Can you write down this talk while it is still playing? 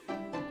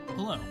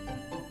Hello,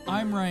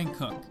 I'm Ryan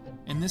Cook,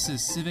 and this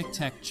is Civic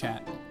Tech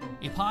Chat,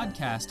 a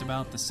podcast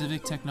about the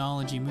civic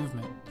technology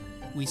movement.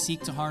 We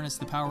seek to harness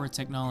the power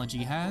technology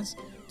has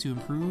to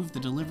improve the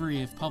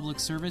delivery of public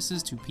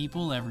services to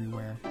people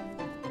everywhere.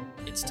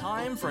 It's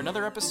time for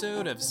another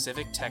episode of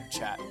Civic Tech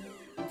Chat.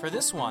 For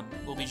this one,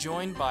 we'll be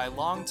joined by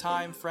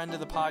longtime friend of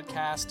the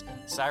podcast,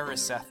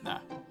 Cyrus Sethna.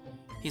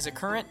 He's a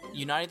current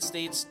United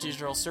States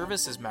Digital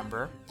Services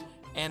member,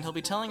 and he'll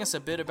be telling us a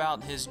bit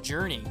about his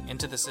journey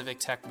into the civic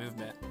tech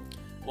movement.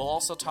 We'll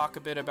also talk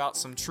a bit about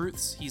some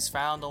truths he's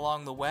found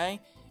along the way,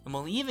 and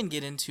we'll even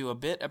get into a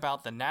bit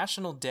about the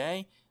National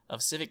Day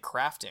of Civic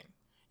Crafting.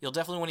 You'll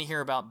definitely want to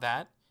hear about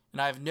that,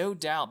 and I have no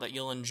doubt that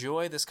you'll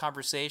enjoy this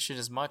conversation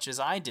as much as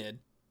I did.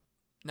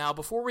 Now,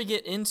 before we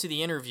get into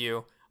the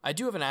interview, I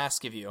do have an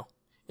ask of you.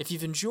 If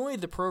you've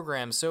enjoyed the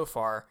program so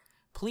far,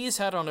 please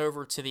head on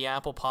over to the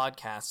Apple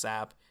Podcasts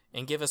app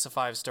and give us a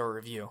 5-star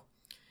review.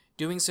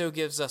 Doing so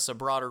gives us a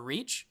broader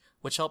reach,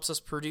 which helps us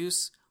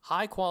produce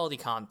high-quality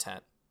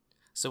content.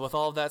 So with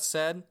all of that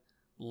said,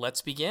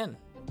 let's begin.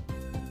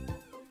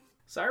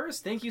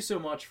 Cyrus, thank you so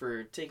much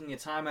for taking the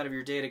time out of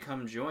your day to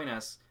come join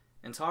us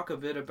and talk a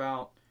bit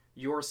about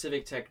your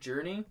civic tech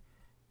journey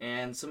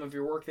and some of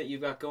your work that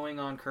you've got going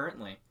on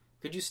currently.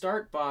 Could you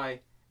start by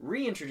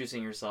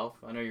reintroducing yourself?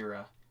 I know you're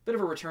a bit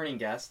of a returning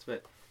guest,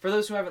 but for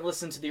those who haven't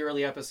listened to the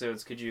early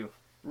episodes, could you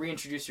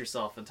reintroduce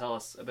yourself and tell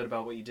us a bit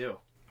about what you do?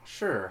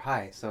 Sure.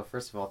 Hi. So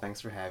first of all, thanks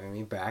for having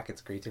me back.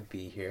 It's great to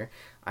be here.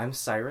 I'm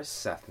Cyrus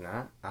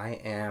Sethna. I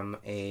am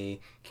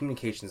a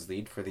communications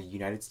lead for the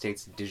United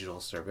States Digital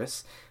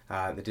Service.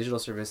 The Digital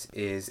Service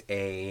is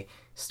a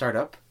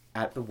startup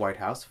at the White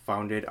House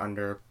founded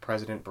under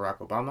President Barack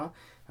Obama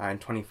in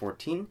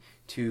 2014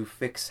 to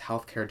fix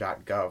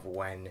healthcare.gov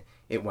when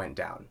it went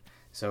down.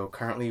 So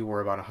currently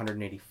we're about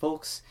 180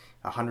 folks.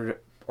 100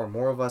 or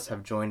more of us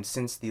have joined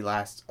since the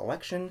last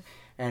election,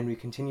 and we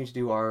continue to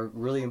do our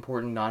really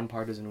important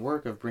nonpartisan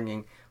work of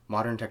bringing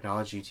modern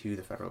technology to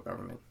the federal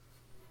government.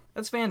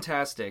 That's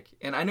fantastic.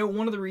 And I know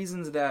one of the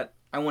reasons that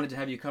I wanted to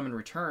have you come and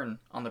return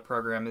on the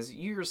program is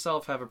you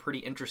yourself have a pretty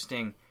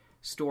interesting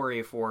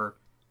story for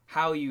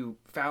how you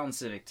found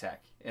civic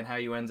tech and how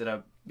you ended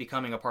up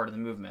becoming a part of the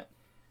movement.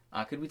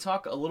 Could we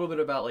talk a little bit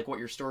about what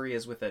your story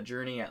is with that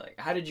journey?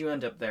 How did you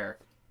end up there?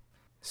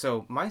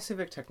 So my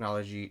civic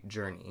technology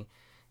journey,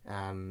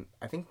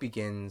 I think,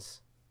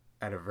 begins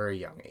at a very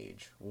young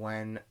age.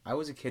 When I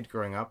was a kid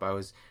growing up, I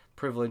was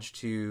privileged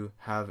to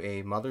have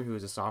a mother who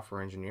was a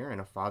software engineer and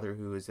a father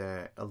who was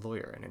a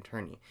lawyer, an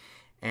attorney.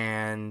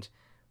 And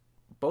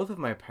both of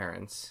my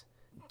parents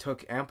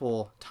took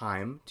ample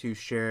time to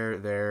share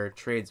their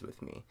trades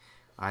with me.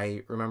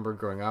 I remember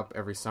growing up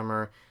every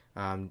summer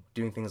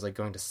doing things like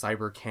going to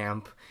cyber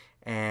camp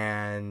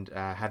and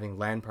having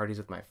LAN parties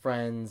with my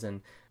friends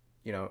and,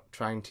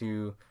 trying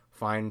to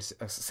find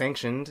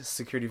sanctioned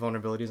security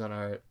vulnerabilities on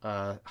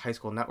our high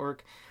school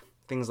network,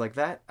 things like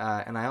that.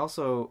 And I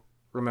also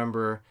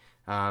remember,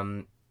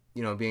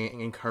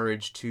 being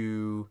encouraged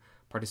to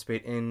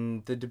participate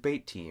in the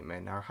debate team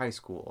in our high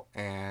school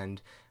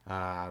and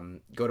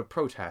go to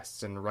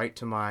protests and write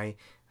to my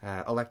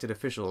elected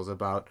officials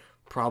about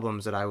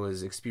problems that I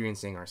was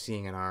experiencing or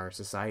seeing in our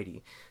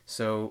society.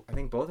 So I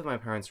think both of my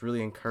parents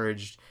really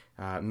encouraged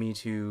me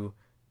to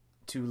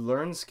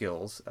learn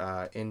skills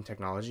in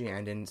technology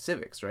and in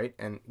civics, right?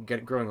 And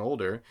growing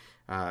older,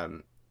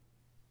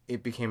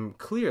 it became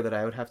clear that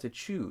I would have to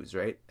choose,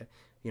 right?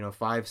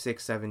 5,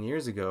 6, 7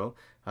 years ago,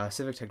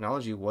 civic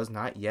technology was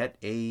not yet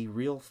a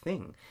real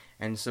thing.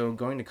 And so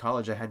going to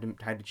college, I had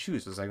to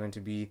choose. Was I going to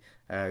be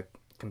a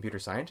computer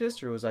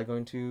scientist or was I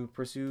going to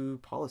pursue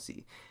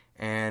policy?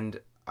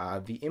 And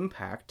the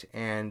impact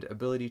and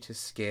ability to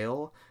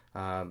scale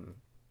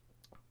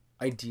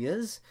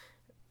ideas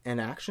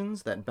and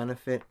actions that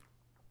benefit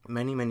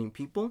many, many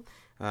people,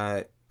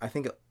 I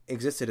think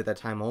existed at that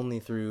time only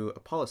through a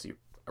policy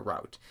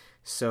route.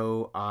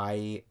 So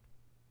I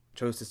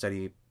chose to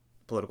study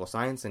political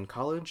science in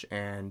college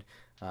and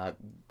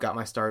got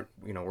my start,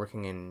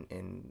 working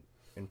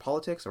in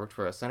politics. I worked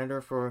for a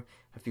senator for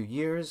a few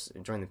years,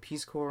 joined the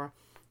Peace Corps,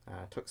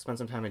 spent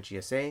some time at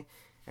GSA,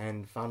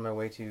 and found my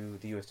way to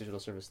the U.S. Digital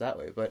Service that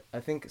way. But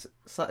I think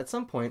at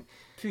some point,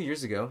 a few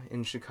years ago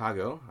in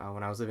Chicago,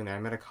 when I was living there,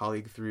 I met a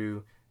colleague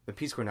through the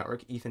Peace Corps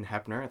network, Ethan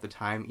Heppner. At the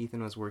time,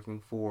 Ethan was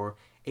working for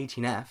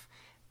 18F,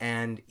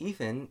 and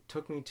Ethan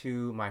took me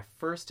to my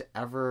first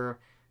ever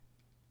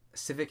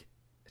civic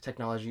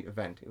technology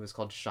event. It was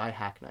called Shy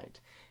Hack Night,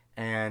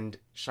 and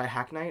Shy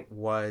Hack Night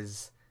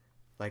was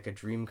like a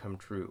dream come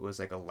true. It was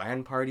like a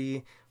LAN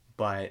party,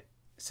 but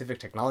civic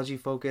technology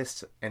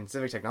focused, and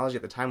civic technology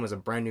at the time was a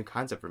brand new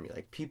concept for me.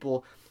 Like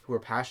people who were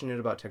passionate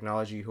about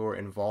technology, who were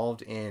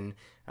involved in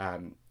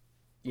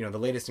the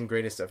latest and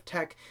greatest of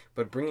tech,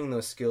 but bringing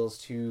those skills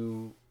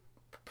to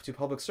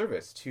public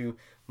service, to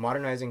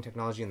modernizing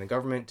technology in the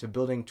government, to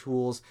building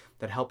tools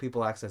that help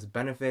people access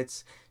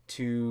benefits,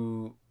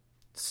 to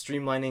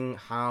streamlining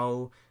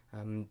how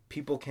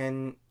people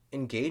can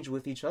engage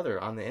with each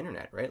other on the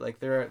internet, right? Like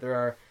there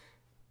are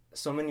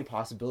so many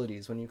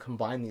possibilities when you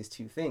combine these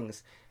two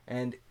things.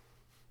 And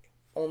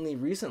only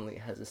recently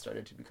has it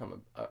started to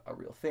become a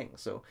real thing.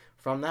 So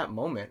from that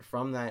moment,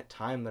 from that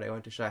time that I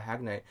went to Shy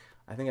Hacknight,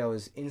 I think I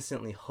was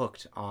instantly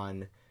hooked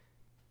on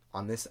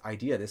this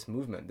idea, this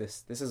movement.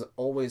 This is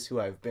always who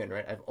I've been,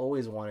 right? I've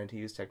always wanted to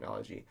use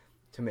technology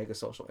to make a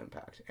social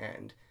impact.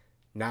 And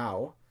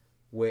now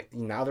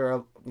there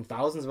are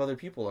thousands of other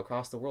people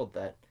across the world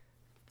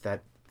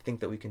that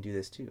think that we can do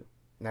this too.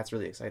 And that's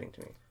really exciting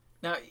to me.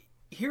 Now,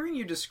 hearing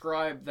you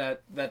describe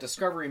that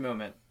discovery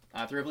moment,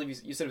 I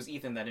believe you said it was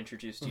Ethan that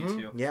introduced you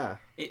to. Yeah.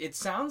 It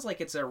sounds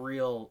like it's a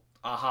real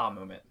aha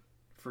moment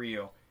for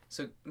you.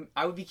 So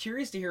I would be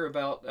curious to hear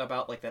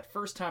about like that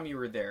first time you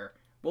were there.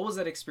 What was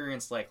that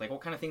experience like? Like,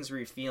 what kind of things were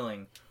you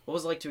feeling? What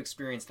was it like to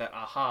experience that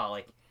aha,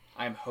 like,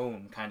 I'm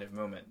home kind of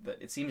moment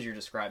that it seems you're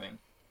describing?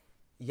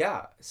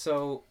 Yeah.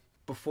 So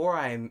before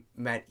I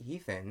met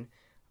Ethan,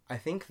 I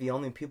think the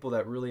only people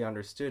that really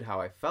understood how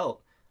I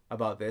felt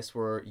about this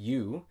were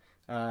you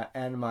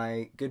and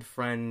my good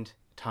friend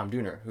Tom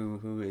Dooner,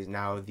 who is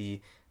now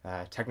the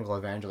technical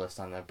evangelist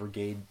on the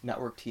Brigade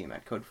Network team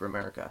at Code for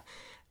America.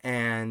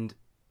 And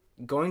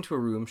going to a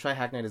room, Shy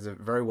Hacknight is a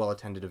very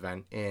well-attended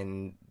event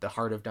in the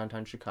heart of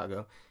downtown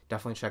Chicago.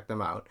 Definitely check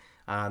them out.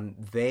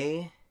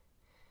 They,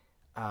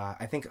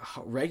 I think,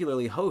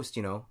 regularly host,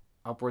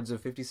 upwards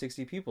of 50,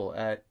 60 people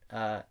at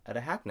a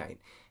Hack Night.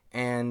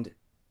 And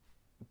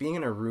being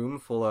in a room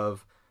full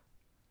of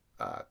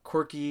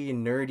quirky,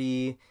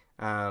 nerdy,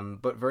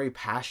 but very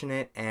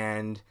passionate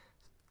and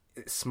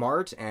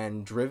smart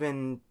and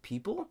driven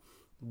people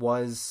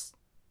was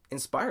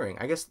inspiring.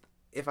 I guess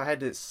if I had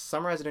to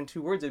summarize it in 2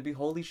 words, it'd be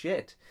holy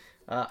shit.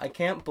 I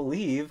can't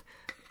believe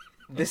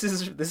this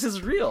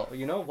is real.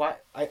 Why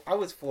I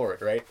was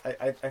floored, right?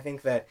 I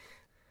think that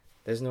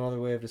there's no other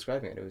way of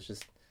describing it. It was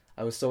just,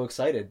 I was so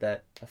excited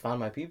that I found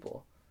my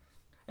people.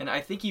 And I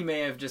think you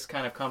may have just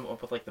kind of come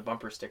up with like the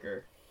bumper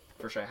sticker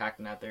for Shy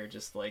Hacknight out there,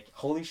 just like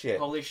holy shit,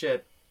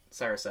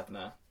 Cyrus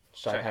Sethna,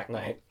 Shy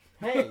Hacknight.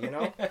 Hey,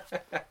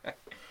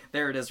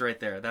 There it is right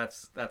there.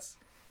 That's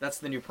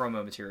the new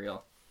promo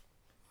material.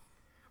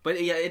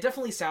 But yeah, it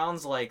definitely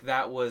sounds like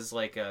that was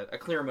like a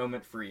clear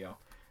moment for you.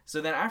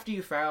 So then after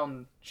you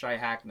found Shy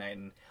Hacknight,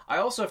 and I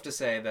also have to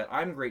say that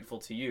I'm grateful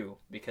to you,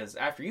 because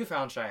after you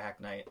found Shy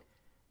Hacknight,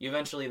 you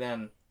eventually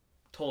then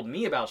told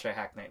me about Shy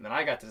Hacknight, and then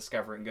I got to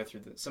discover it and go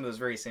through some of those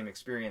very same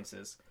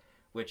experiences,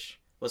 which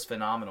was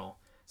phenomenal.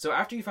 So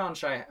after you found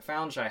Shy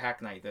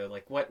Hacknight, though,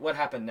 like what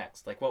happened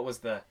next? Like, what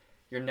was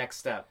your next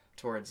step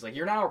towards, like,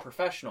 you're now a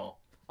professional,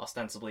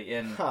 ostensibly,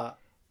 in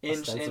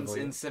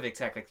civic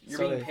tech, like you're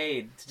being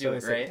paid to do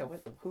it, right?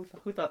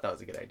 Who thought that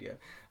was a good idea?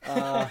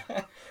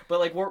 But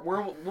like, what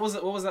was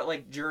that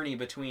like journey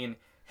between,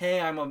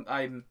 hey,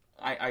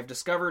 I've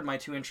discovered my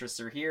 2 interests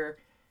are here,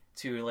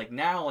 to like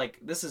now, like,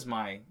 this is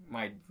my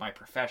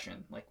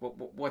profession. Like,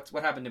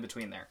 what happened in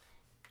between there?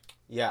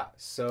 Yeah,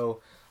 so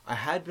I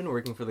had been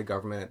working for the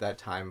government at that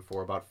time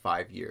for about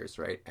 5 years,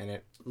 right? And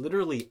at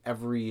literally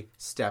every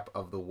step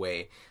of the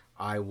way,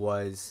 I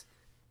was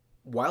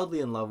wildly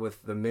in love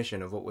with the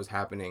mission of what was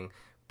happening,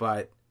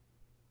 but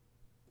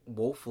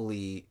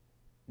woefully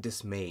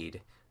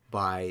dismayed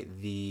by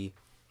the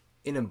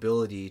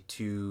inability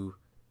to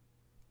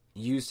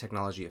use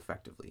technology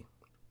effectively,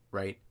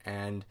 right?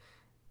 And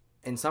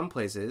in some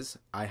places,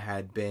 I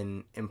had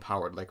been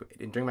empowered. Like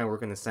during my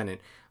work in the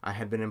Senate, I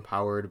had been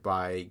empowered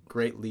by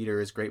great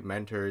leaders, great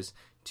mentors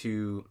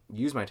to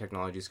use my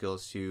technology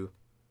skills to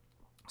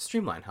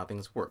streamline how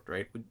things worked,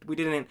 right? We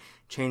didn't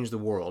change the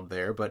world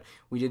there, but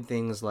we did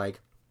things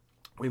like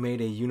we made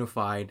a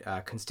unified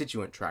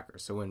constituent tracker.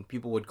 So when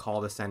people would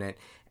call the Senate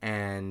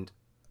and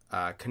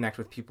connect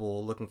with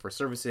people looking for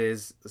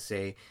services,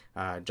 say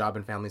job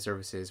and family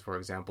services, for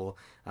example,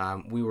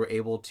 we were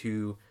able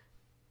to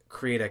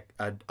create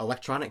a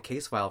electronic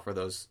case file for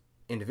those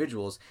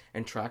individuals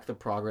and track the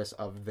progress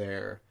of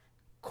their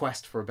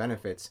quest for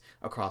benefits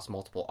across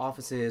multiple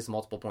offices,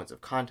 multiple points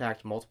of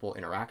contact, multiple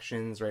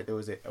interactions, right? There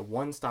was a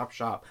one-stop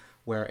shop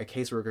where a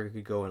caseworker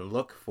could go and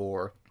look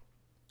for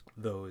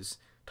those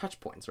touch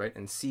points, right?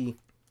 And see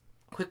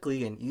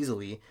quickly and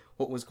easily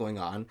what was going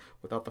on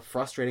without the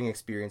frustrating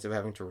experience of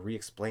having to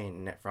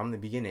re-explain it from the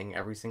beginning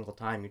every single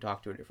time you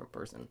talk to a different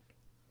person,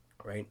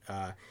 right?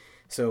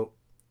 So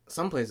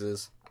some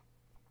places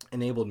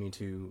enabled me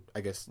to,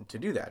 I guess, to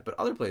do that. But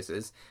other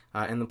places,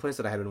 and the place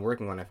that I had been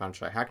working when I found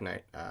Shy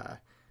Hacknight,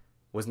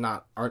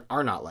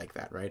 are not like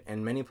that, right?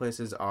 And many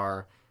places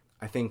are,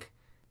 I think,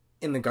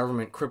 in the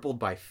government crippled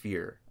by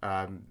fear.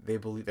 They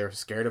believe they're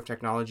scared of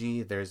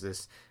technology. There's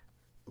this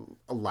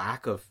a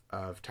lack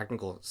of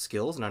technical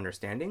skills and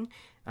understanding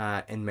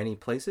in many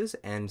places,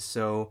 and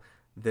so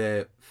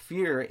the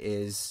fear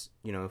is,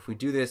 if we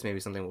do this, maybe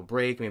something will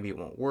break, maybe it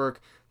won't work.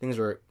 Things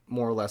are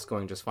more or less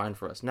going just fine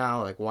for us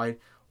now. Like,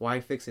 why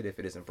fix it if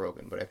it isn't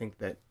broken? But I think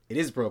that it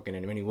is broken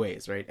in many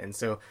ways, right? And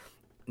so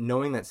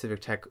knowing that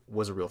civic tech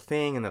was a real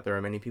thing and that there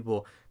are many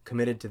people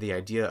committed to the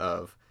idea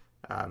of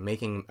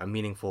making a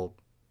meaningful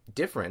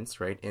difference,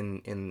 right,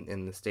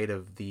 in the state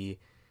of the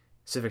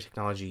civic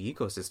technology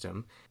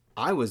ecosystem,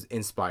 I was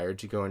inspired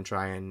to go and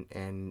try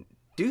and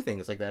do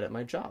things like that at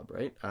my job,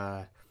 right?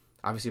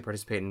 obviously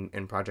participate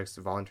in projects,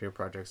 voluntary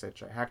projects at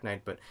Hack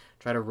Night, but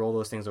try to roll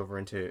those things over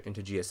into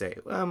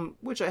GSA,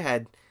 which I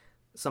had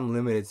some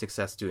limited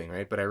success doing,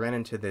 right? But I ran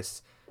into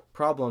this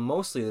problem,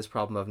 mostly this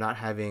problem of not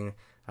having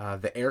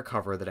the air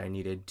cover that I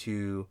needed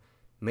to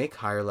make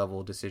higher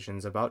level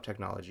decisions about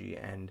technology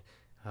and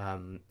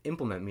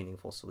implement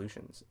meaningful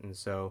solutions. And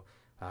so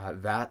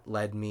that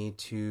led me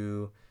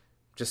to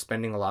just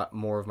spending a lot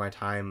more of my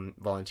time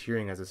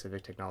volunteering as a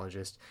civic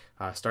technologist,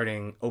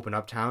 starting Open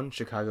Uptown,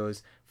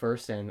 Chicago's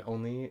first and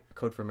only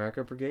Code for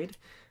America brigade,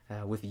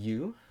 with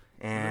you,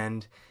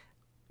 and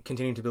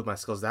continuing to build my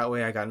skills that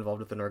way. I got involved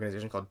with an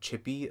organization called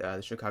Chippy,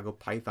 the Chicago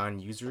Python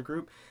User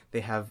Group.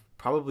 They have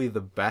probably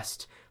the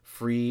best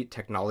free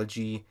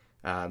technology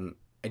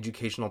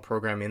educational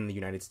program in the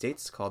United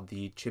States called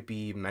the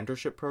Chippy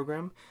Mentorship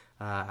Program.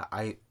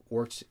 I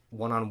worked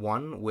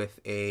one-on-one with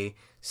a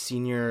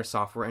senior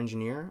software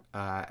engineer,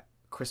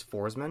 Chris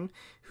Forsman,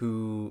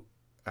 who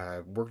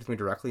worked with me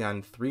directly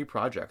on 3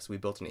 projects. We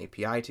built an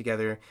API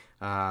together.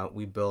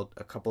 We built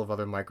a couple of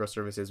other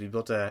microservices. We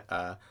built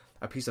a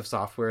piece of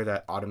software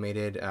that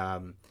automated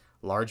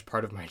large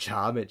part of my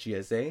job at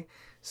GSA.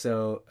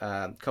 So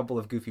a couple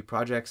of goofy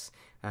projects,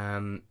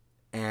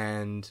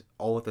 and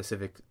all with a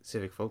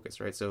civic focus,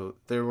 right? So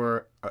there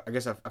were, I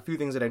guess, a few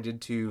things that I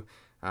did to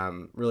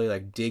really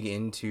like dig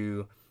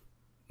into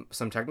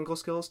some technical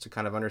skills to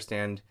kind of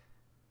understand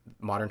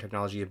modern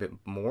technology a bit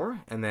more,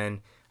 and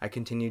then I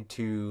continued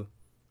to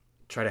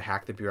try to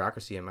hack the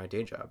bureaucracy in my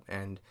day job,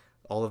 and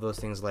all of those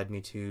things led me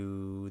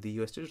to the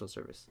U.S. Digital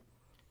Service.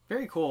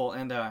 Very cool,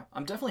 and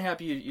I'm definitely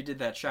happy you did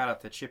that shout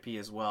out to Chippy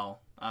as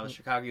well, the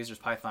Chicago Users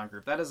Python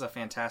Group. That is a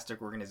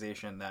fantastic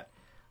organization that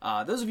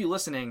those of you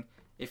listening,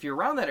 if you're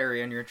around that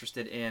area and you're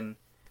interested in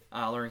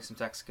learning some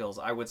tech skills,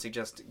 I would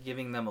suggest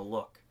giving them a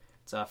look.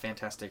 It's a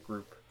fantastic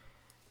group.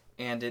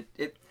 And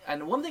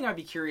and one thing I'd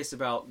be curious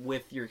about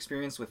with your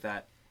experience with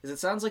that is it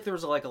sounds like there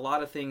was like a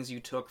lot of things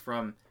you took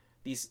from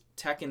these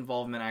tech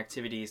involvement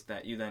activities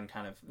that you then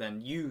kind of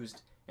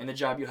used in the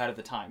job you had at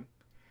the time.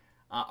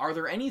 Are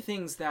there any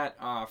things that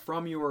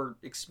from your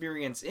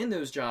experience in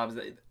those jobs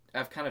that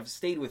have kind of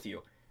stayed with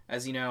you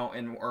as you know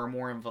and are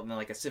more involved in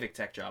like a civic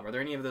tech job? Are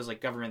there any of those like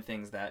government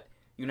things that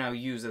you now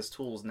use as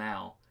tools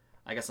now,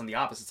 I guess on the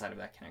opposite side of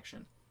that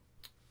connection?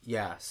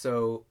 Yeah,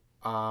 so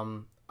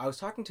I was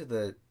talking to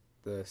the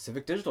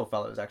Civic Digital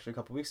Fellows actually a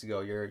couple weeks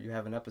ago. You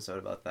have an episode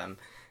about them,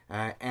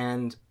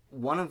 and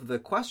one of the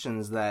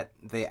questions that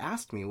they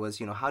asked me was,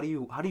 how do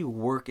you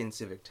work in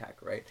civic tech,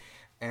 right?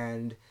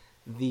 And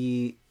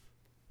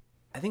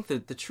I think the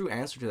true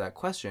answer to that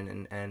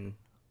question, and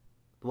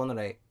the one that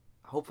I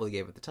hopefully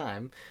gave at the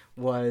time,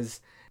 was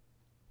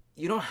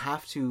you don't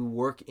have to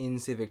work in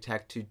civic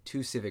tech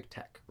to civic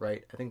tech,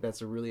 right? I think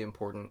that's a really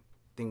important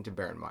thing to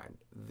bear in mind.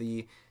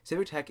 The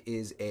civic tech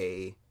is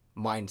a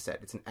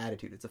mindset, it's an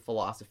attitude, it's a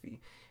philosophy,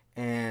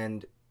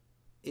 and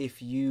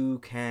if you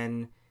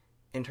can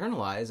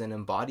internalize and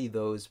embody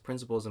those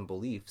principles and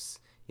beliefs,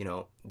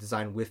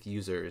 design with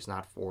users,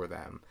 not for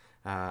them,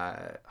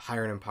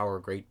 hire and empower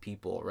great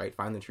people, right?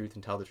 Find the truth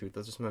and tell the truth.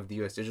 Those are some of the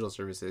U.S. Digital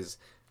Service's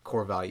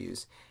core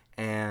values,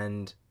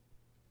 and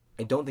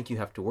I don't think you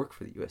have to work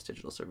for the U.S.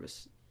 Digital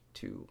Service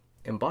to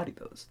embody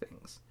those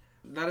things.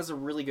 That is a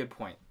really good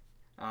point,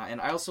 and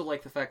I also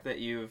like the fact that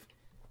you've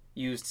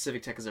used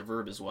civic tech as a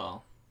verb as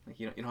well. Like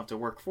you don't have to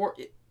work for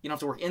it. You don't have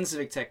to work in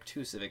civic tech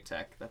to civic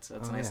tech. That's a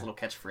nice little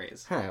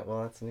catchphrase. Huh,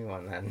 well, that's a new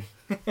one then.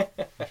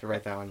 I should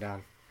write that one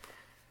down.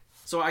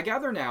 So I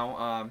gather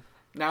now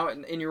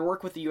in your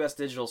work with the U.S.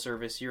 Digital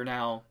Service, you're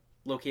now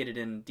located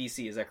in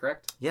D.C. Is that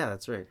correct? Yeah,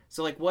 that's right.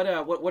 So like,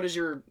 what is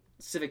your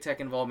civic tech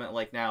involvement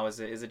like now?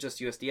 Is it just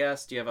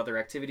USDS? Do you have other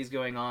activities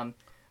going on?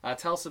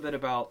 Tell us a bit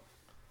about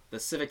the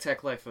civic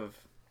tech life of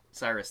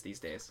Cyrus these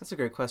days. That's a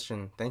great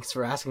question. Thanks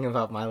for asking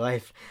about my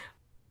life.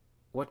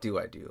 What do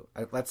I do?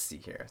 Let's see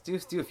here.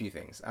 Do a few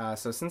things.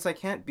 So since I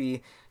can't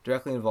be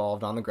directly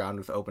involved on the ground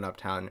with Open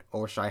Uptown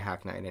or Shy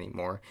Hack Night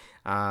anymore,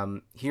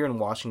 here in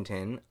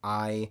Washington,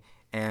 I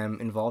am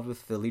involved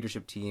with the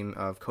leadership team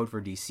of Code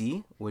for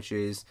DC, which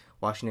is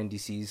Washington,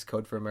 D.C.'s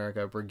Code for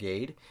America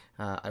brigade.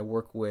 I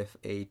work with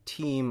a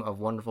team of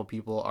wonderful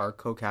people. Our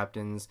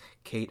co-captains,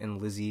 Kate and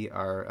Lizzie,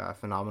 are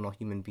phenomenal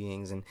human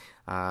beings,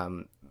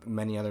 and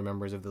many other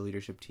members of the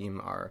leadership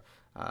team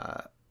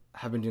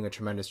have been doing a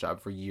tremendous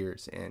job for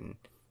years in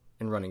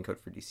running Code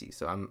for DC.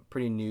 So I'm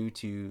pretty new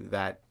to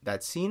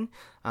that scene.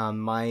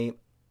 My,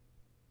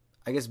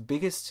 I guess,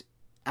 biggest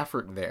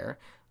effort there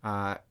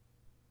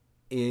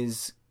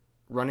is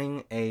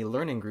running a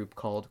learning group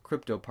called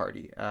Crypto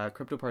Party.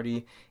 Crypto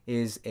Party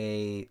is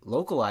a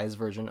localized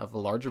version of the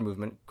larger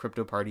movement.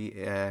 Crypto Party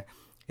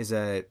is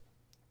a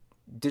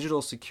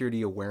digital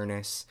security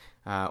awareness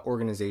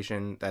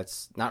organization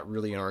that's not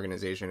really an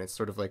organization. It's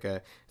sort of like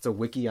it's a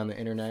wiki on the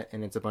internet,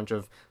 and it's a bunch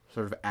of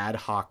sort of ad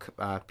hoc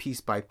piece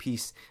by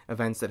piece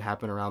events that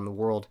happen around the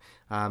world.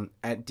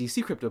 At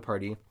DC Crypto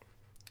Party,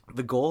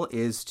 the goal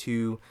is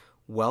to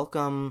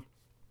welcome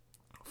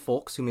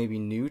folks who may be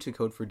new to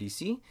Code for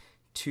DC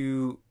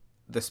to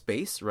the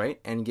space,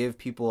 right? And give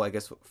people, I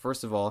guess,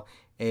 first of all,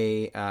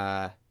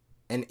 an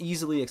an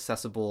easily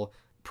accessible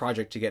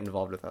project to get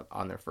involved with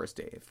on their first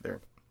day. If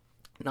they're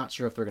not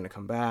sure if they're going to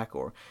come back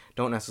or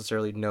don't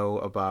necessarily know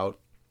about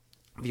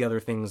the other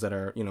things that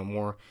are,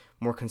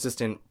 more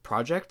consistent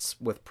projects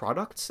with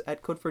products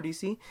at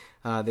Code4DC,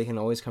 they can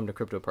always come to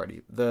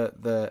CryptoParty.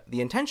 The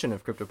intention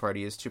of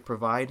CryptoParty is to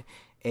provide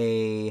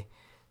a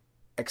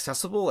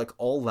accessible, like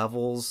all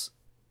levels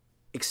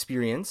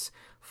experience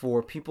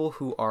for people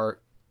who are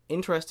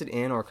interested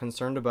in or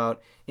concerned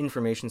about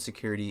information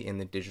security in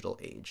the digital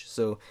age.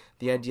 So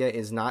the idea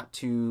is not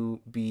to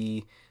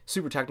be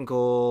super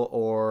technical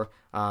or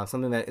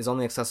something that is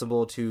only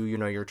accessible to,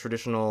 your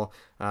traditional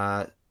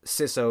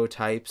CISO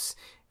types.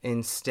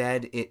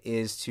 Instead, it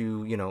is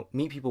to,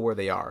 meet people where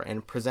they are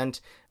and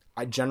present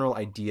general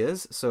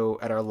ideas. So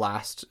at our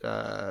last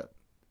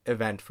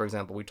event, for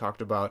example, we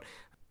talked about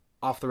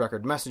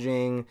off-the-record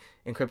messaging,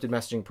 encrypted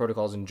messaging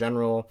protocols in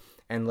general,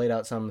 and laid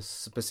out some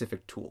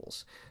specific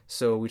tools.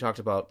 So we talked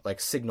about like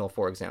Signal,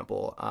 for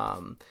example,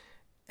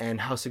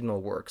 and how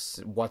Signal works,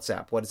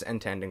 WhatsApp, what is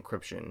end-to-end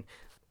encryption.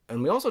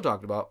 And we also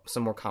talked about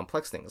some more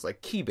complex things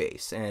like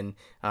Keybase and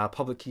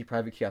public key,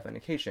 private key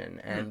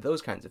authentication and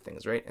those kinds of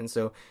things, right? And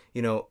so,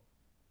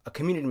 a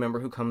community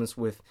member who comes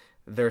with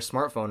their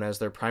smartphone as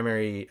their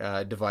primary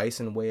device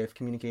and way of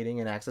communicating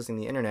and accessing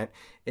the internet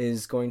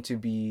is going to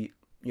be,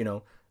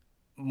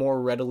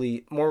 more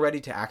ready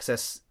to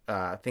access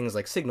things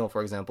like Signal,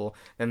 for example,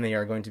 than they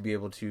are going to be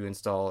able to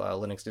install a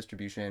Linux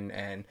distribution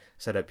and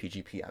set up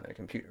PGP on their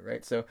computer,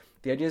 right? So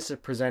the idea is to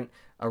present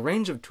a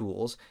range of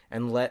tools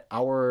and let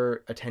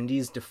our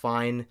attendees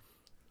define,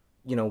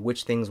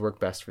 which things work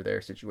best for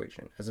their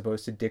situation, as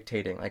opposed to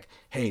dictating like,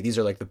 hey, these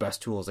are like the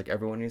best tools, like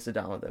everyone needs to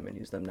download them and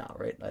use them now,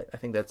 right? I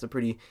think that's a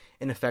pretty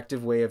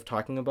ineffective way of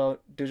talking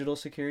about digital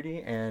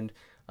security, and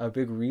a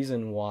big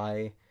reason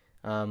why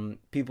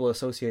people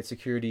associate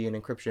security and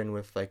encryption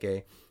with like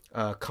a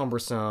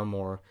cumbersome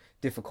or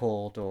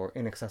difficult or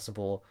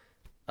inaccessible,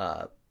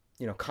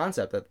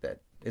 concept that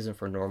isn't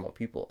for normal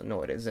people.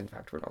 No, it is in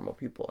fact for normal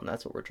people, and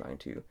that's what we're trying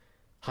to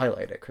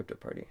highlight at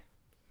CryptoParty.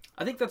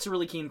 I think that's a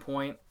really keen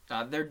point.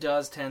 There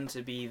does tend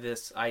to be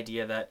this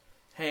idea that,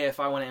 hey,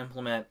 if I want to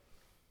implement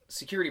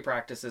security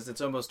practices,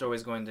 it's almost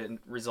always going to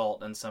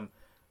result in some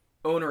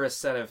onerous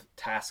set of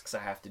tasks I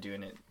have to do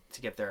in it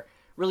to get there.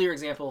 Really, your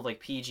example of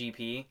like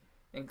PGP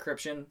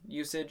encryption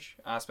usage,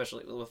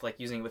 especially with like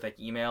using it with like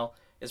email,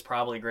 is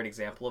probably a great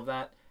example of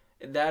that.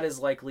 That is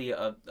likely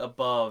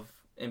above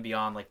and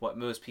beyond like what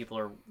most people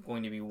are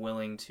going to be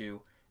willing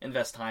to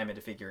invest time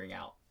into figuring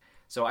out.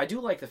 So I do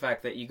like the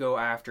fact that you go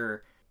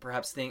after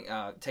perhaps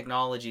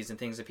technologies and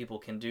things that people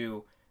can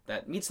do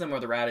that meets them where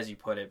they're at, as you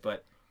put it,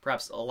 but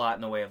perhaps a lot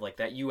in the way of like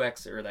that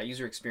UX or that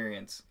user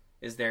experience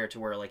is there to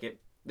where like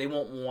they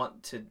won't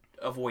want to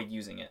avoid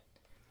using it.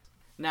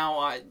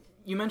 Now,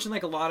 you mentioned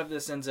like a lot of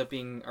this ends up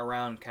being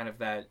around kind of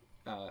that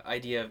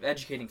idea of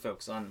educating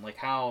folks on like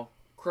how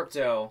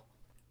crypto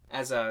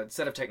as a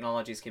set of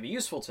technologies can be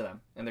useful to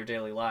them in their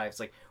daily lives.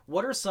 Like,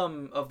 what are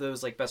some of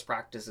those like best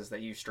practices that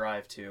you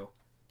strive to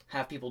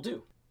have people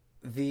do?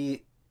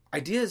 The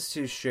idea is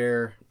to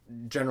share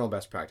general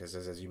best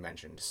practices, as you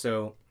mentioned.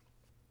 So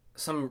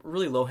some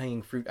really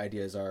low-hanging fruit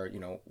ideas are,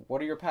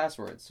 what are your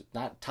passwords?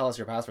 Not tell us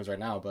your passwords right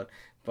now,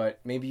 but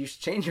maybe you should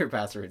change your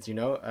passwords,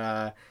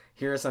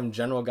 Here are some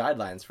general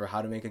guidelines for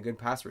how to make a good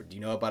password. Do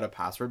you know about a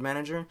password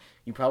manager?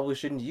 You probably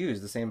shouldn't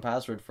use the same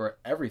password for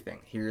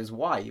everything. Here's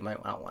why you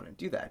might not want to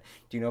do that.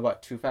 Do you know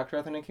about two-factor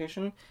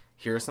authentication?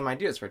 Here are some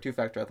ideas for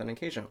two-factor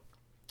authentication.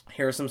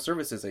 Here are some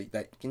services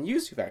that can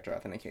use two-factor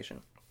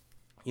authentication.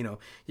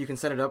 You can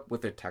set it up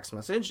with a text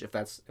message if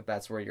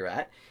that's where you're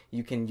at.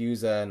 You can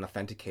use an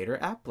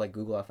authenticator app like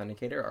Google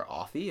Authenticator or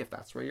Authy if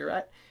that's where you're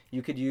at.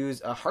 You could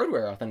use a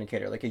hardware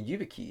authenticator like a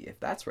YubiKey if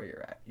that's where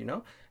you're at,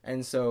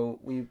 And so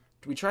we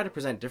try to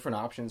present different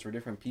options for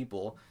different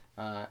people,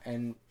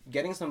 and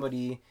getting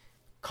somebody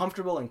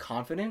comfortable and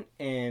confident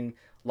in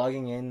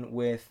logging in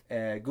with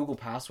Google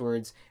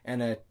passwords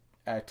and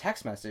a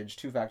text message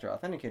two-factor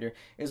authenticator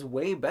is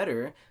way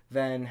better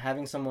than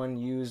having someone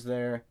use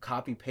their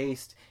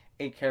copy-paste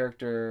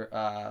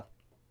 8-character,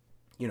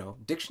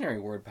 dictionary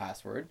word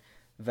password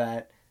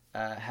that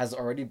has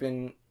already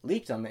been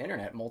leaked on the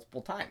internet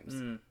multiple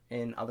times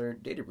in other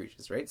data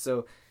breaches, right?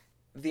 So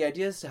the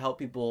idea is to help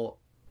people,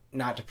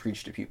 not to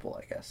preach to people,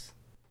 I guess,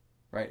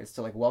 right? It's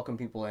to like welcome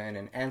people in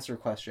and answer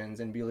questions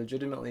and be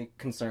legitimately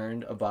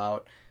concerned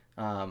about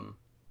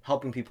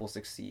helping people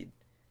succeed.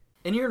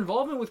 In your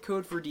involvement with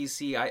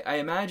Code4DC, I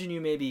imagine you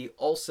maybe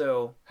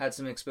also had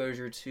some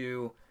exposure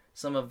to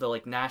some of the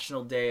like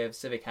National Day of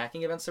Civic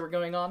Hacking events that were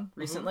going on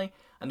recently.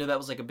 Mm-hmm. I know that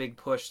was like a big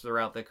push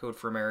throughout the Code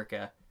for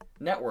America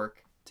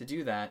network to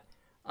do that.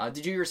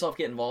 Did you yourself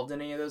get involved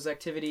in any of those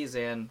activities?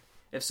 And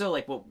if so,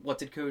 like what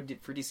did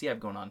Code4DC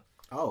have going on?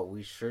 Oh,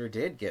 we sure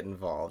did get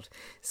involved.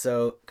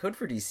 So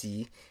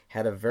Code4DC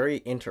had a very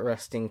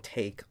interesting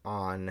take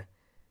on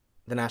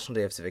the National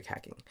Day of Civic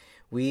Hacking.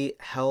 We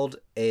held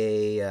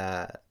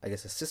a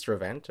sister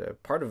event,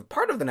 part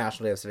of the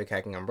National Day of Civic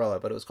Hacking umbrella,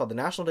 but it was called the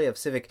National Day of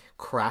Civic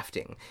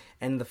Crafting,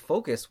 and the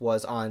focus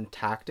was on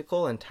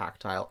tactical and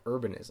tactile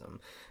urbanism.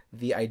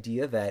 The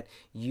idea that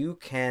you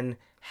can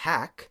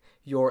hack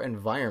your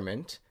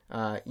environment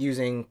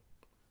using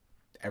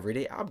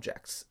everyday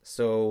objects.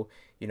 So,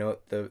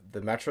 the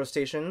metro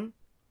station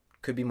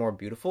could be more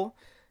beautiful.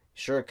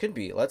 Sure, it could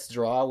be. Let's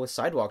draw with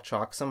sidewalk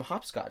chalk some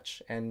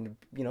hopscotch and,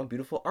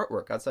 beautiful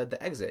artwork outside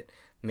the exit.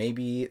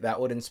 Maybe that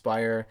would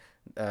inspire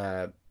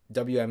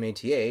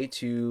WMATA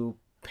to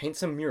paint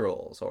some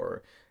murals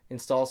or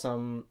install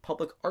some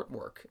public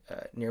artwork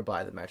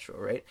nearby the metro,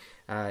 right?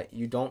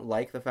 You don't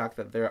like the fact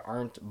that there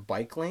aren't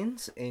bike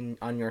lanes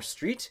on your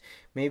street.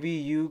 Maybe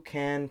you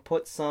can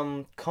put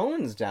some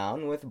cones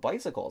down with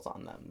bicycles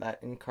on them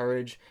that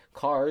encourage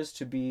cars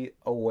to be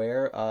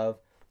aware of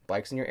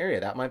bikes in your area.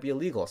 That might be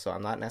illegal, so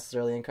I'm not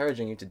necessarily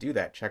encouraging you to do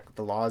that. Check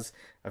the laws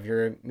of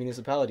your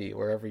municipality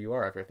wherever you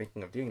are if you're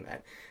thinking of doing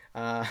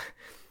that.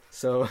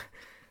 So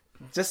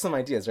just some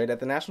ideas, right? At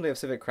the National Day of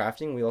Civic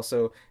Crafting, we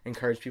also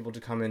encourage people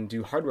to come and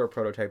do hardware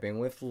prototyping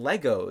with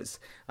Legos.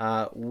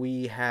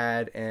 We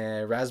had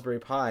a Raspberry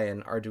Pi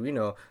and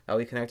Arduino that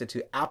we connected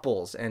to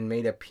apples and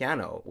made a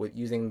piano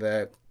using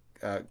the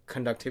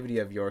conductivity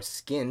of your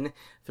skin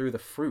through the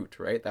fruit,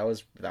 right? That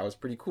was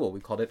pretty cool. We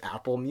called it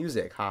Apple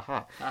Music.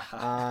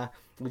 Ha.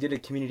 We did a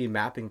community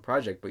mapping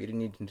project, but you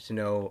didn't need to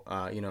know,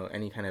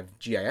 any kind of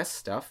GIS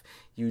stuff.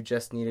 You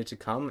just needed to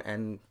come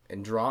and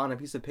draw on a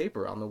piece of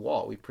paper on the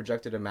wall. We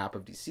projected a map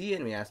of DC,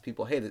 and we asked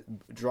people, hey,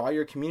 draw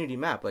your community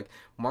map. Like,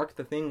 mark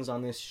the things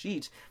on this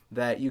sheet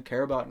that you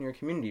care about in your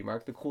community.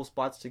 Mark the cool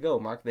spots to go.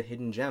 Mark the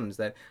hidden gems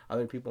that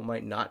other people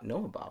might not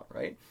know about,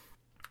 right?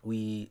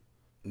 We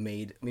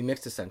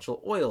mixed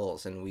essential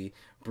oils, and we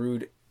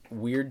brewed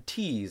weird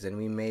teas, and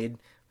we made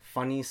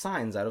funny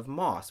signs out of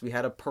moss. We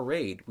had a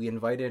parade. We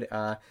invited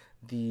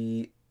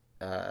the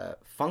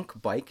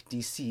Funk Bike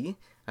DC,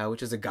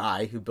 which is a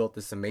guy who built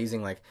this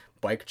amazing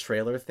bike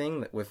trailer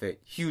thing with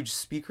huge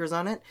speakers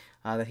on it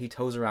that he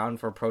tows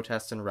around for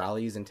protests and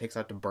rallies and takes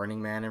out to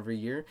Burning Man every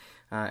year.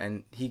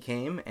 And he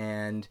came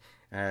and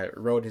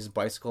rode his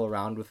bicycle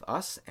around with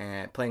us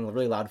and playing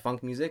really loud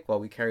funk music while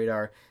we carried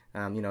our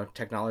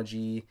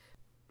technology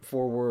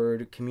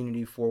forward,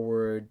 community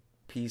forward,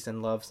 peace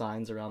and love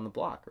signs around the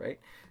block, right?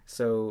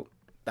 So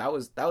that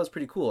was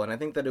pretty cool, and I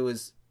think that it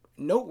was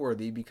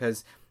noteworthy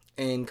because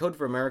in Code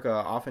for America,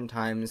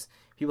 oftentimes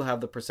people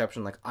have the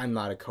perception I'm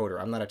not a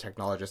coder, I'm not a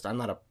technologist, I'm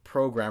not a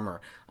programmer,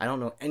 I don't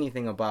know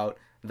anything about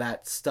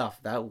that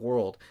stuff, that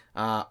world.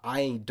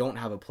 I don't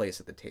have a place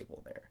at the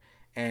table there.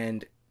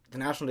 And the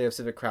National Day of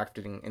Civic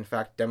Crafting, in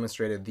fact,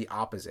 demonstrated the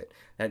opposite,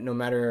 that no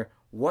matter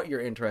what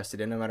you're interested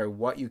in, no matter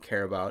what you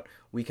care about,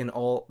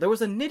 there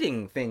was a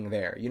knitting thing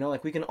there,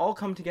 we can all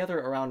come together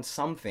around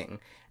something,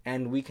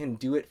 and we can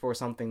do it for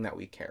something that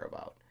we care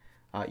about.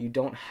 You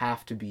don't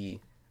have to be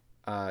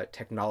a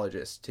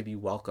technologist to be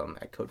welcome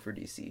at Code for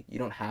DC. You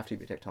don't have to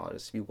be a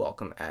technologist to be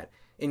welcome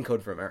in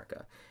Code for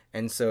America.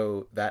 And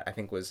so that, I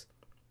think, was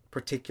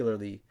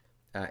particularly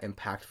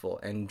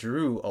impactful and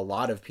drew a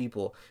lot of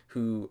people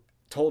who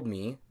told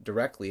me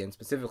directly and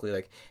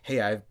specifically,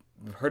 hey, I've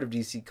heard of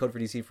Code for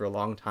DC for a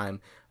long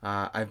time.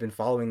 I've been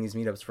following these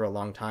meetups for a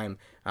long time,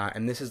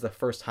 and this is the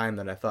first time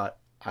that I thought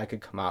I could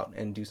come out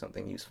and do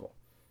something useful.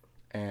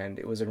 And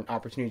it was an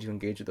opportunity to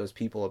engage with those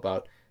people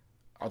about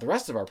the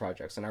rest of our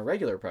projects and our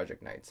regular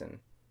project nights, and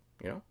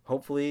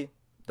hopefully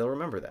they'll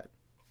remember that.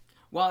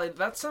 Well,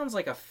 that sounds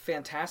like a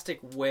fantastic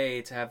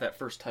way to have that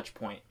first touch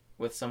point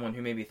with someone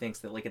who maybe thinks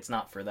that it's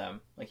not for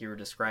them, like you were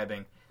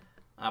describing.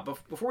 But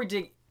before we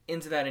dig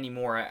into that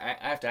anymore, I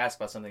have to ask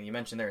about something you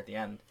mentioned there at the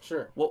end.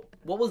 Sure. What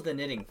was the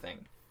knitting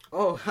thing?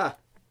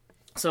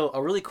 So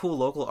a really cool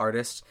local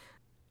artist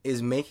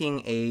is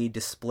making a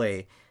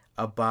display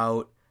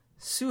about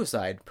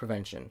suicide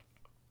prevention,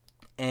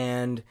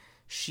 and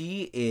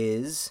she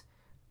is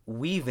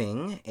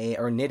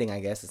knitting, I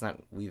guess it's not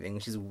weaving,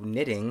 she's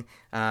knitting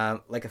a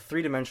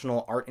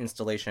 3-dimensional art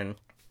installation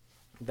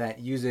that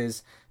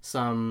uses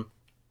some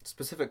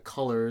specific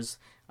colors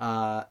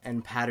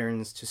and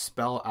patterns to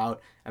spell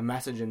out a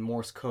message in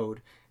Morse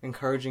code,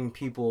 encouraging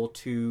people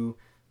to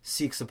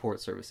seek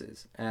support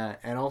services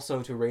and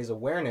also to raise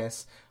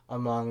awareness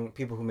among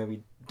people who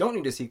maybe don't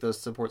need to seek those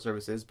support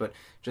services, but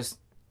just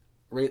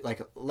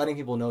letting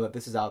people know that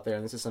this is out there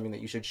and this is something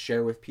that you should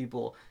share with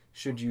people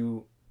should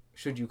you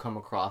come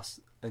across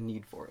a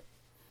need for it.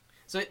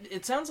 So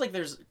it sounds like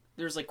there's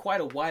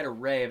quite a wide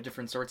array of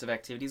different sorts of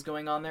activities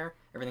going on there.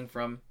 Everything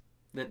from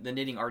the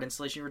knitting art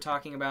installation you were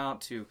talking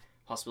about to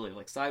possibility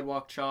of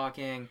sidewalk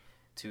chalking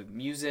to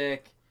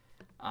music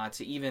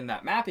to even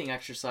that mapping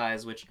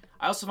exercise, which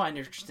I also find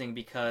interesting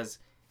because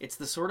it's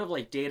the sort of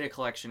data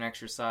collection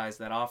exercise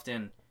that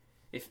often,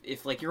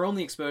 if your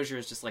only exposure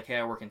is just hey,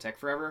 I work in tech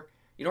forever,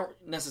 you don't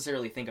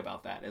necessarily think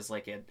about that as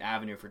an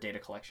avenue for data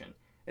collection.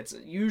 It's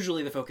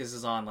usually the focus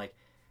is on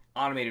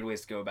automated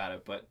ways to go about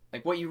it, but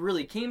what you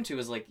really came to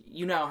is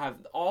you now have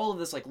all of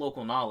this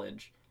local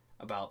knowledge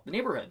about the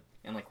neighborhood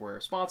and like where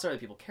spots are that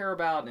people care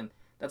about, and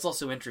that's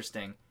also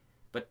interesting.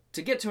 But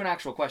to get to an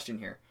actual question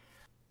here,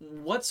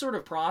 what sort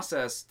of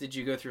process did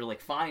you go through to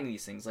like find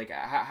these things? Like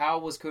how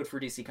was Code for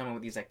DC coming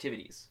with these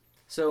activities?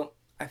 So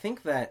I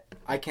think that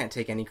I can't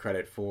take any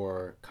credit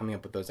for coming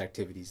up with those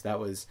activities. That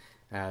was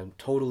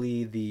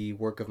totally the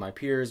work of my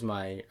peers,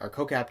 our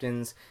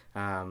co-captains,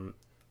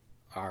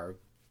 our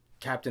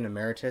captain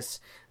emeritus,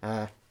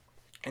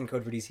 and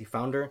Code for DC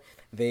founder.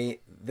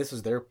 This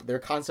was their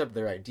concept,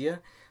 their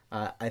idea.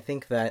 I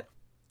think that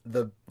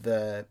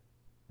the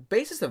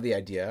basis of the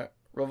idea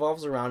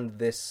revolves around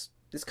this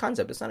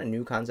concept. It's not a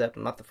new concept.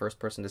 I'm not the first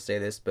person to say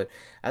this, but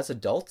as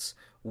adults,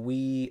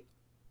 we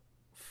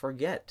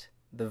forget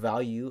the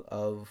value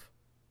of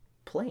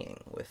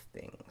playing with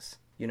things.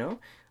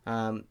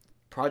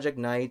 Project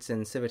nights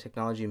and civic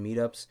technology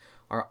meetups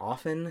are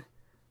often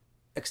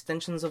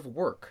extensions of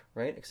work,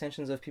 right?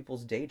 Extensions of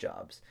people's day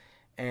jobs.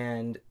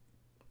 And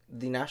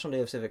the National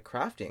Day of Civic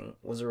Crafting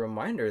was a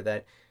reminder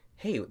that,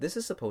 hey, this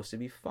is supposed to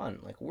be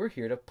fun. Like, we're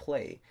here to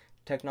play.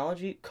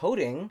 Technology,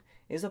 coding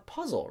is a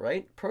puzzle,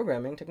 right?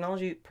 Programming,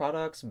 technology,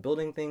 products,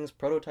 building things,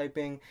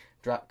 prototyping,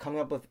 coming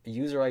up with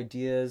user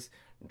ideas,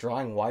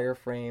 drawing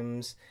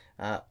wireframes,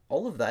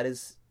 all of that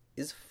is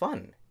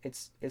fun.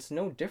 It's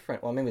no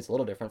different. Well, maybe it's a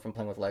little different from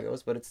playing with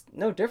Legos, but it's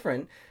no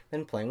different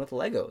than playing with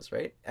Legos,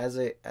 right? As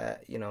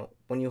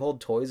when you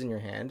hold toys in your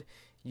hand,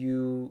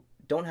 you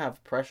don't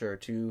have pressure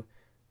to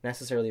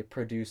necessarily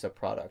produce a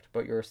product,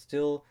 but you're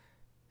still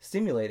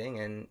stimulating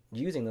and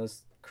using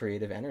those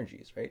creative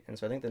energies, right? And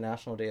so I think the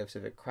National Day of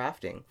Civic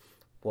Crafting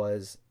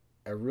was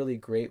a really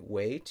great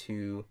way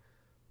to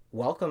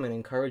welcome and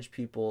encourage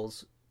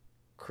people's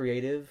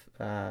creative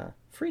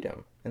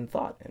freedom and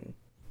thought and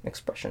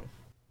expression.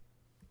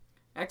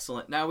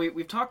 Excellent. Now,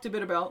 we've talked a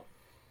bit about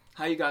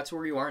how you got to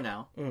where you are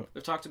now.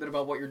 We've talked a bit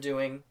about what you're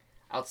doing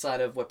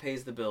outside of what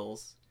pays the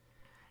bills.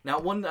 Now,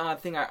 one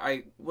thing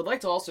I would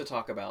like to also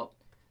talk about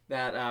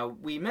that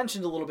we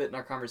mentioned a little bit in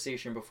our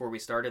conversation before we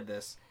started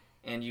this,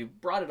 and you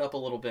brought it up a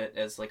little bit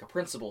as like a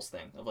principles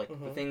thing of like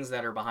the things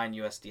that are behind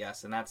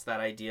USDS, and that's that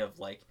idea of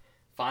like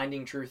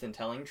finding truth and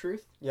telling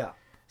truth. Yeah.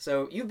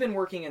 So you've been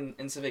working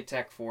in civic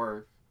tech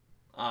for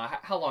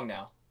how long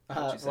now?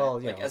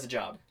 As a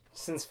job?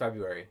 Since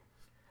February.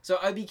 So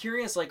I'd be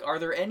curious, like, are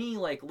there any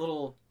like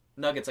little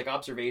nuggets, like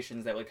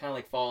observations that would kind of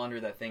like fall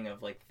under that thing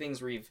of like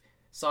things where you've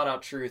sought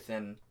out truth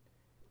and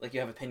like you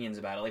have opinions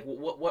about it? Like,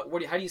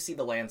 how do you see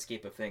the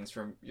landscape of things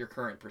from your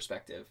current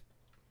perspective?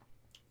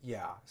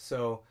 Yeah.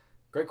 So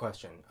great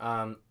question.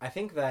 I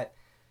think that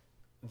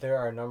there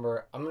are a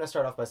number. I'm going to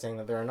start off by saying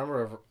that there are a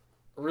number of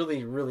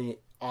really, really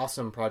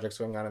awesome projects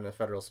going on in the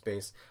federal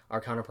space. Our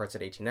counterparts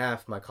at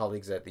 18F, my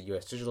colleagues at the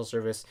U.S. Digital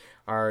Service,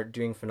 are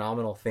doing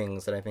phenomenal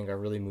things that I think are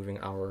really moving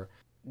our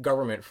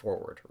government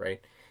forward, right?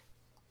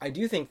 I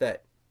do think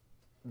that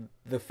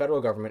the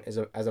federal government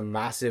as a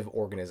massive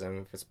organism,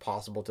 if it's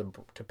possible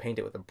to paint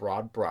it with a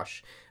broad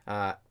brush,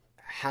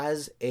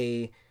 has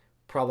a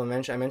problem.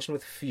 I mentioned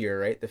with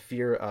fear, right? The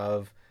fear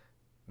of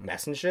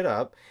messing shit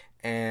up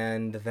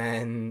and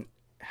then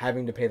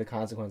having to pay the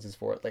consequences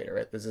for it later,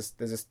 right? There's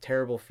this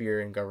terrible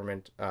fear in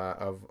government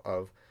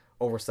of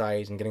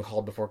oversight and getting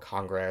hauled before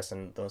Congress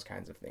and those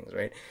kinds of things,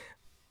 right?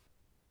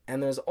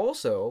 And there's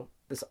also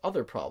this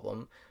other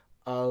problem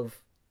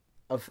of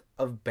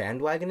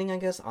bandwagoning, I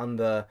guess, on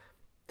the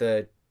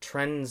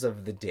trends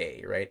of the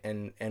day, right?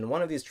 And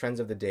one of these trends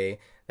of the day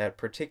that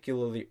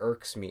particularly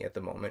irks me at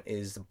the moment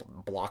is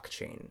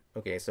blockchain.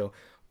 Okay, so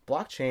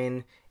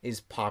blockchain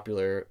is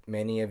popular.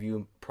 Many of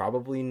you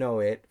probably know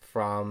it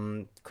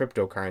from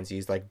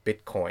cryptocurrencies like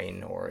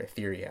Bitcoin or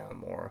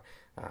Ethereum or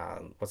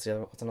what's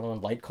another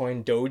one?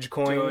 Litecoin,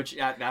 Dogecoin. Doge,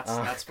 yeah,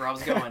 that's where I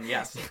was going.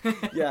 Yes.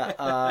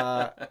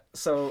 Yeah.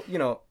 So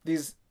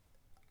these,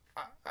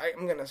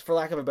 I'm gonna, for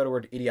lack of a better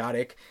word,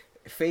 idiotic,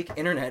 fake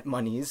internet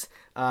monies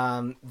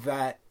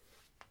that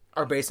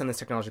are based on this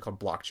technology called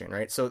blockchain,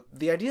 right? So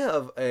the idea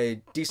of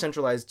a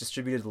decentralized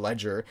distributed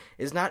ledger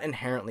is not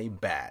inherently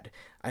bad.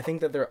 I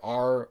think that there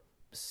are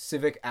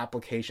civic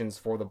applications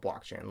for the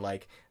blockchain,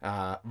 like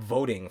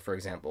voting, for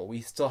example.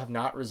 We still have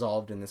not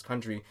resolved in this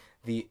country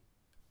the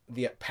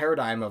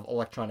paradigm of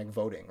electronic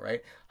voting,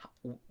 right?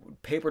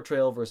 Paper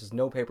trail versus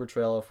no paper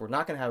trail. If we're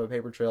not going to have a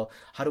paper trail,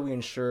 how do we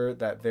ensure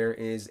that there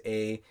is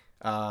a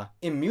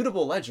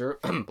immutable ledger,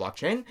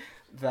 blockchain,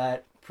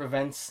 that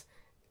prevents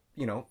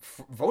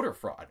voter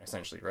fraud,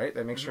 essentially, right?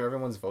 That makes sure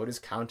everyone's vote is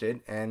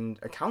counted and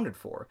accounted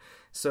for.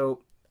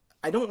 So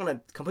I don't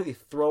want to completely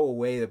throw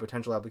away the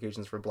potential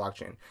applications for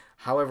blockchain.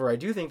 However, I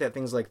do think that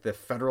things like the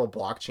federal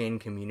blockchain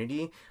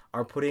community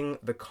are putting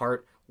the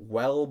cart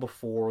well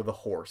before the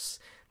horse.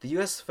 The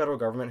U.S. federal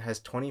government has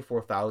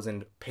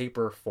 24,000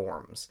 paper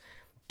forms.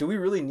 Do we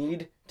really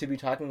need to be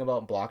talking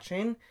about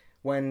blockchain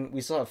when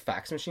we still have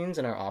fax machines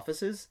in our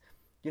offices?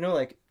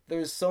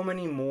 There's so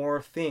many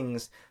more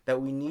things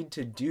that we need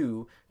to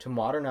do to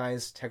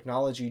modernize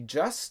technology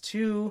just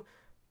to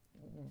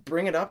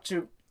bring it up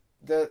to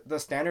the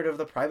standard of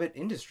the private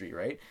industry,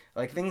 right?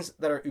 Like things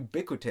that are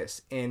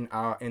ubiquitous in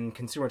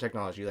consumer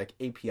technology, like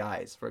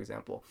APIs, for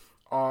example,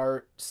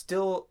 are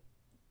still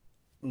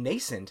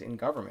nascent in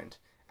government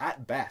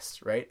at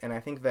best, right? And I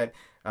think that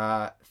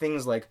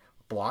things like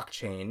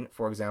blockchain,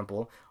 for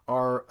example,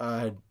 are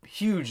a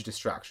huge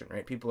distraction,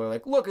 right? People are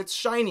like, look, it's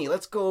shiny,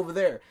 let's go over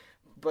there.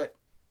 But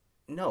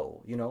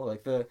no,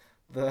 like the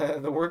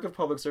work of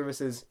public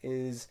services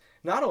is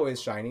not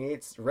always shiny.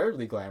 It's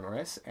rarely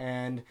glamorous.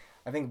 And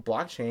I think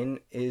blockchain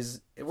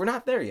we're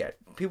not there yet.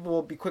 People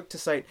will be quick to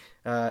cite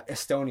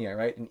Estonia,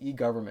 right? An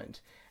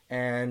e-government.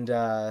 And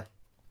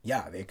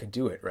yeah, they could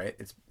do it, right?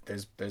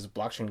 There's a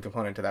blockchain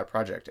component to that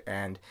project.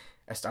 And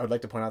I would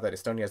like to point out that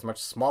Estonia is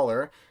much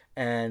smaller.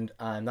 And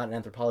I'm not an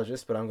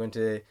anthropologist, but I'm going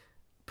to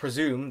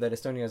presume that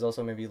Estonia is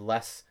also maybe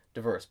less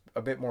diverse,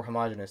 a bit more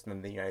homogenous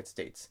than the United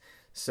States.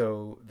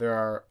 So there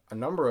are a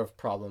number of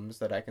problems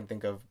that I can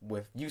think of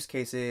with use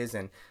cases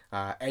and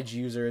edge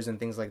users and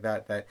things like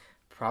that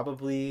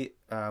probably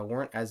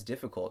weren't as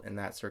difficult in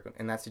that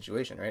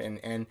situation, right?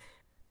 And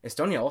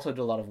Estonia also did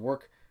a lot of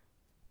work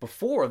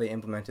before they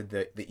implemented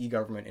the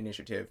e-government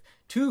initiative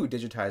to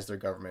digitize their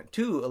government,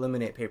 to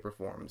eliminate paper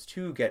forms,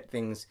 to get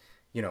things,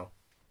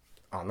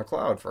 on the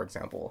cloud, for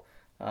example,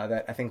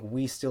 that I think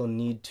we still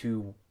need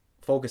to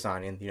focus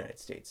on in the United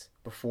States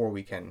before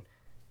we can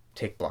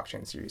take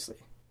blockchain seriously.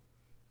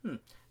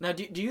 Now,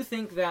 do you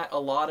think that a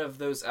lot of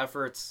those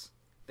efforts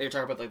that you're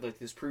talking about, like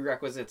these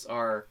prerequisites,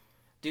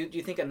 do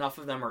you think enough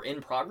of them are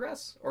in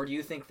progress? Or do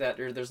you think that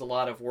there's a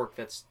lot of work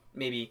that's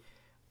maybe,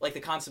 like the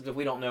concept of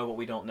we don't know what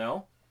we don't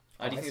know?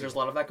 Do you think there's a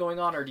lot of that going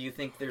on? Or do you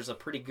think there's a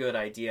pretty good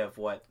idea of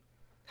what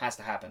has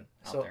to happen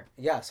out there?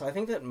 Yeah, so I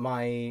think that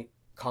my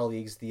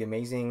colleagues, the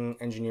amazing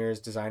engineers,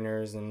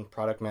 designers, and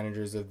product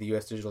managers of the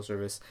U.S. Digital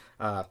Service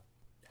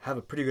have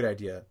a pretty good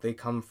idea. They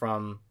come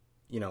from,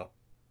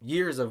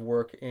 years of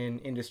work in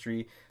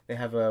industry. They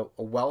have a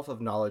wealth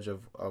of knowledge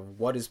of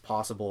what is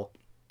possible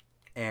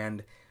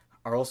and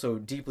are also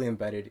deeply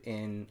embedded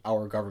in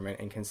our government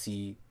and can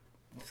see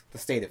the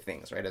state of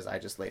things, right, as I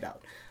just laid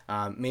out.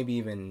 Maybe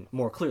even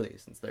more clearly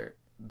since they're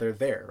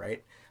there,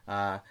 right?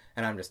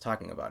 And I'm just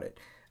talking about it.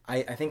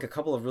 I think a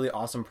couple of really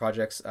awesome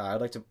projects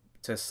I'd like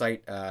to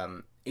cite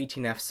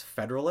 18F's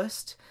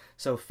Federalist.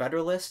 So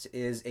Federalist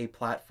is a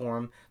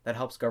platform that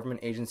helps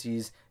government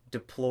agencies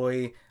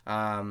deploy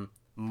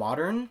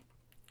modern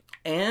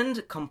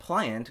and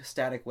compliant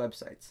static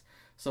websites.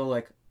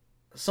 So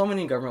so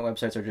many government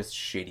websites are just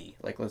shitty.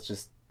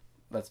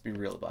 Let's be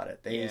real about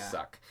it. They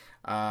suck.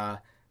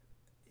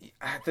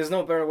 There's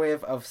no better way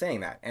of saying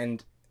that.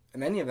 And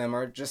many of them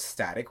are just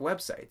static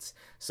websites.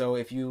 So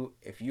if you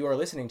are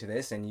listening to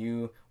this and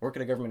you work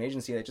at a government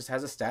agency that just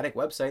has a static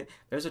website,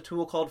 there's a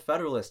tool called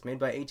Federalist made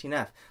by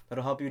 18F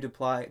that'll help you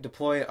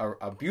deploy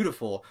a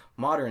beautiful,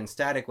 modern,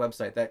 static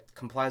website that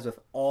complies with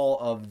all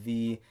of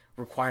the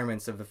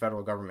requirements of the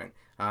federal government.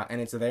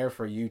 And it's there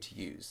for you to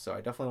use. So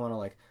I definitely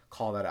want to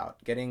call that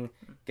out. Getting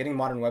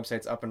modern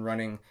websites up and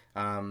running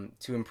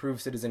to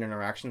improve citizen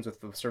interactions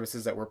with the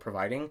services that we're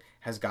providing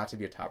has got to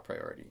be a top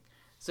priority.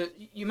 So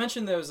you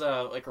mentioned those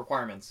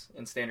requirements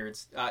and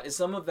standards. Is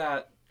some of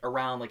that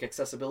around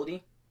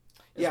accessibility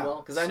as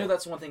well? Because I know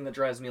that's one thing that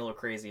drives me a little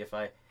crazy. If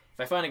I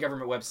find a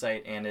government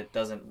website and it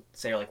doesn't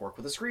say work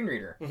with a screen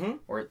reader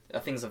or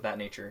things of that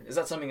nature, is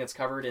that something that's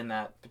covered in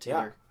that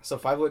particular? Yeah. So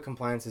 508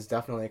 compliance is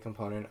definitely a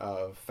component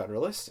of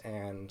Federalist,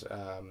 and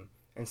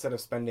instead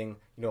of spending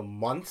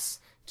months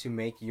to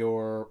make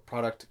your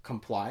product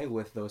comply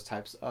with those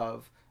types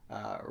of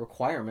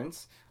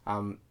requirements,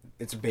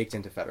 it's baked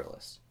into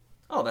Federalist.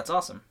 Oh, that's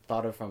awesome.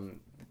 Thought of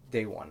from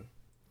day one.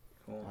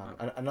 Cool.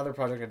 Another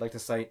project I'd like to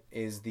cite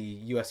is the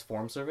U.S.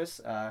 Form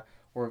Service.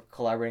 We're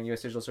collaborating,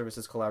 U.S. Digital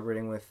Services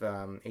collaborating with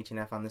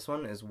 18F on this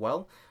one as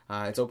well.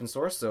 It's open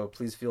source, so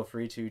please feel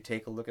free to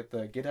take a look at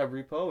the GitHub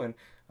repo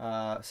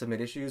and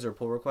submit issues or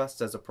pull requests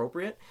as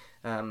appropriate.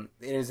 It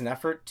is an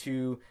effort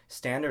to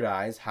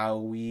standardize how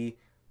we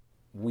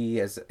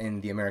as in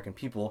the American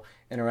people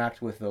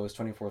interact with those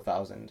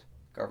 24,000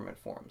 government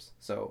forms.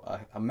 So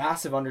a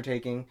massive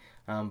undertaking,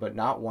 but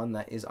not one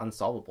that is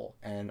unsolvable.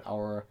 And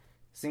our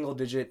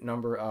single-digit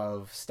number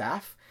of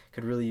staff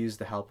could really use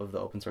the help of the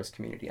open source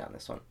community on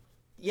this one.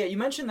 Yeah, you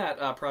mentioned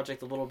that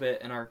project a little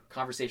bit in our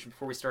conversation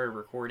before we started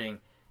recording,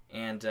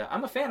 and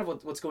I'm a fan of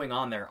what's going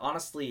on there.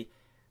 Honestly,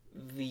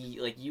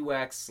 the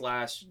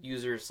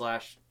UX/user/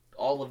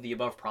 all of the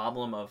above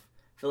problem of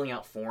filling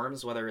out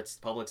forms, whether it's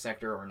public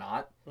sector or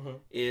not,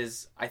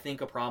 is, I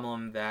think, a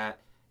problem that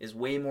is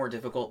way more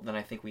difficult than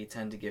I think we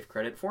tend to give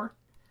credit for.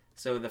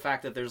 So the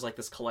fact that there's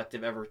this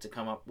collective effort to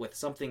come up with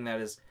something that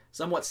is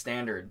somewhat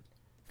standard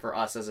for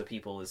us as a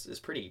people is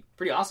pretty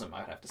awesome,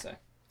 I would have to say.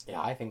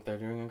 Yeah, I think they're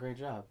doing a great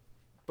job.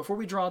 Before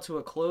we draw to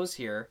a close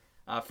here,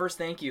 first,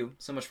 thank you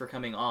so much for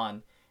coming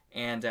on.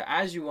 And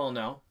as you all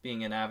know,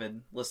 being an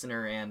avid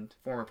listener and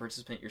former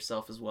participant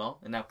yourself as well,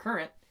 and now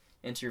current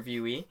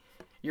interviewee,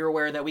 you're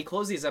aware that we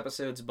close these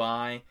episodes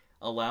by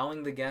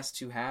allowing the guest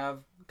to have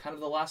kind of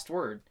the last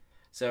word.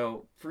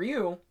 So for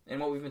you, and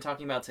what we've been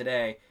talking about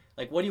today,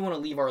 what do you want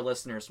to leave our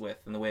listeners with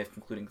in the way of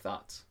concluding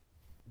thoughts?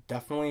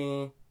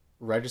 Definitely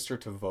register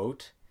to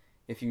vote.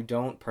 If you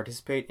don't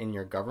participate in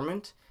your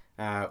government,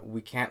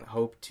 we can't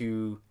hope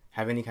to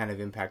have any kind of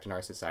impact in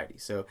our society.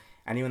 So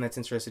anyone that's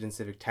interested in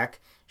civic tech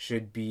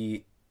should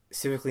be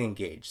civically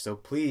engaged. So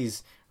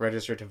please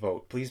register to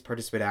vote. Please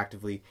participate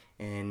actively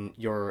in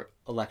your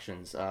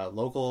elections,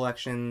 local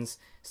elections,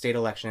 state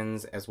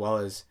elections, as well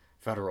as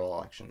federal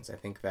elections. I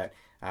think that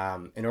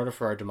in order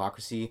for our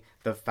democracy,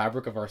 the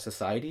fabric of our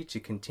society to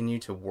continue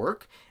to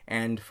work,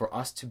 and for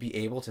us to be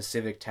able to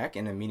civic tech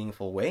in a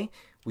meaningful way,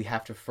 we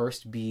have to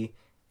first be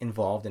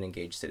involved and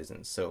engaged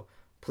citizens. So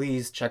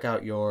please check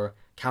out your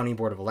County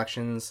Board of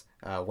Elections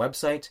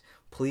website.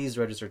 Please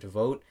register to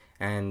vote,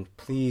 and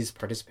please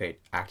participate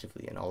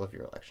actively in all of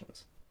your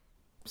elections.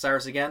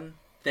 Cyrus, again,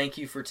 thank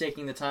you for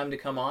taking the time to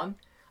come on.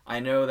 I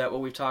know that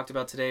what we've talked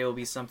about today will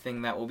be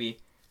something that will be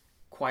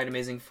quite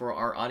amazing for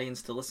our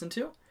audience to listen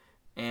to.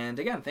 And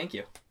again, thank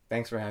you.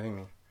 Thanks for having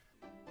me.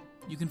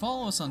 You can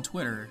follow us on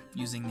Twitter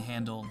using the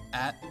handle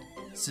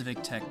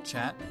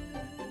 @CivicTechChat.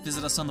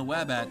 Visit us on the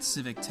web at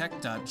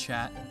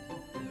civictech.chat,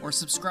 or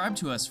subscribe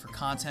to us for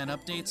content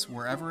updates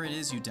wherever it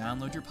is you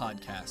download your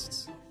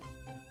podcasts.